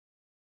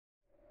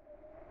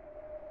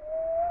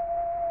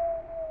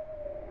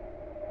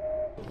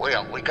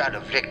Well, we got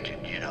evicted,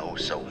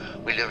 so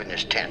we live in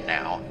this tent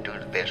now, do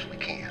the best we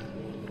can.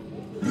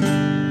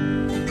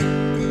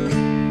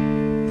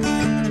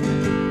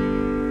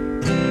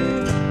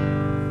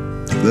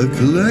 The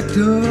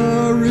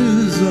collector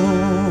is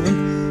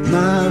on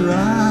my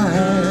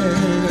right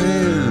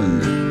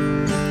hand,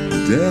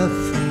 death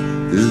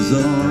is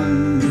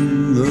on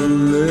the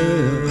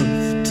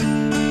left.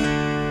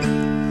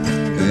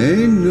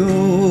 Ain't no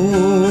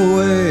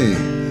way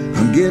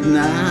I'm getting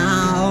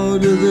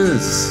out of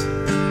this.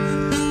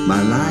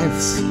 My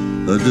life's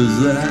a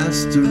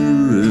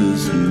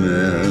disastrous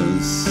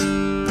mess.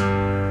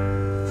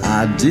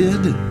 I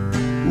did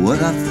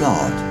what I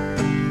thought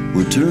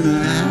would turn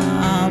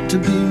out to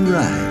be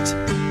right.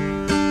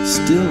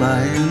 Still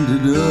I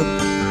ended up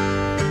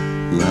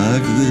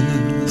like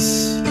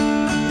this.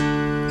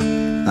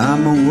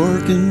 I'm a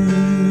working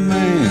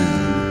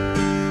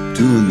man,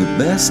 doing the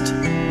best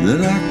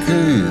that I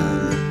can,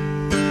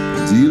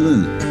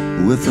 dealing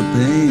with the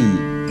pain,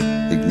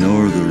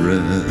 ignore the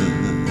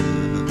rest.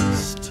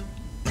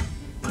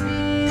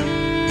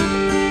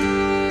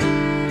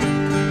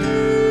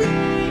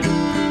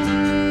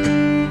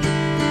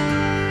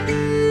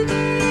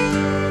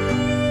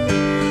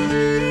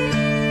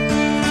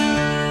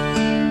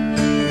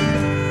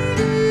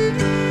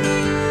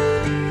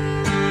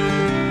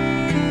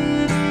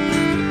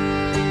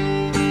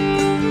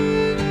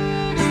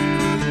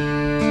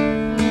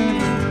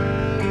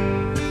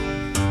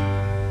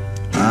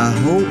 I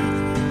hope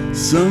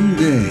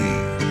someday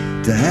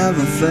to have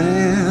a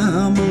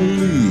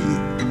family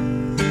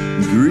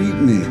greet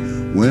me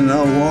when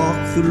I walk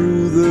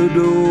through the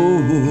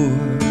door.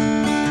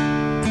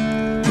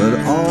 But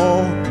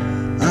all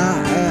I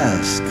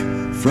ask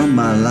from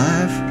my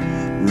life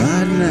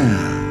right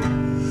now,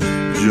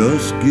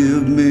 just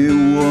give me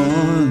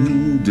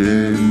one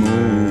day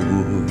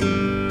more.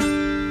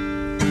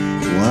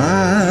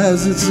 Why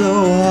is it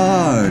so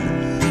hard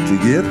to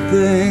get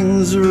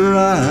things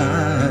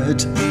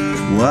right?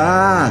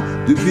 Why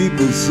do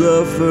people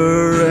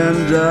suffer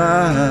and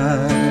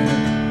die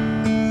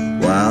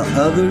while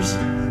others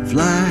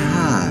fly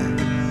high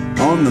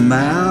on the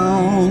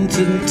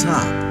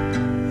mountaintop?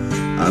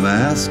 I'm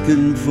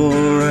asking for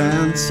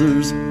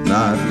answers,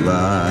 not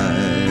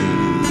lies.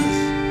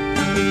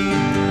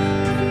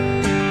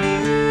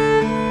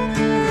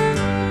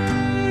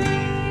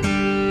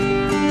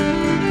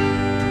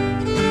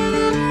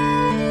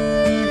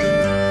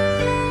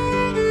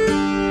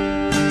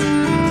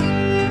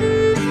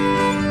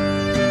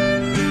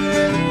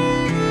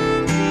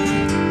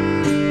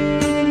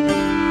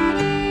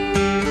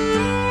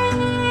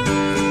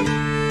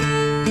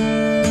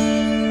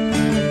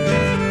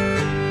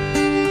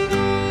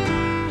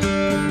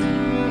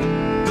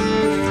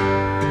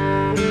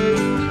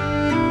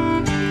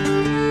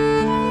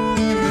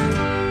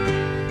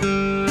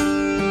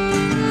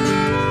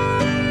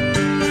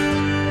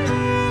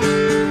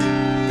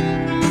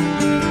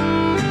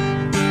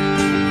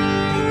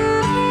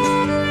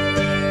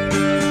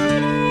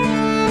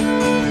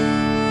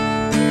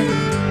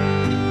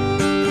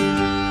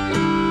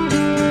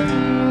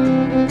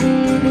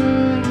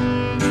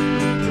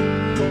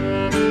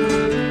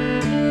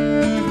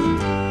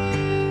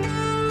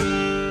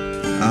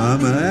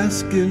 I'm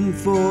asking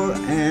for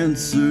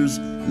answers,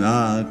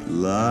 not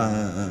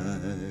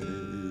lies.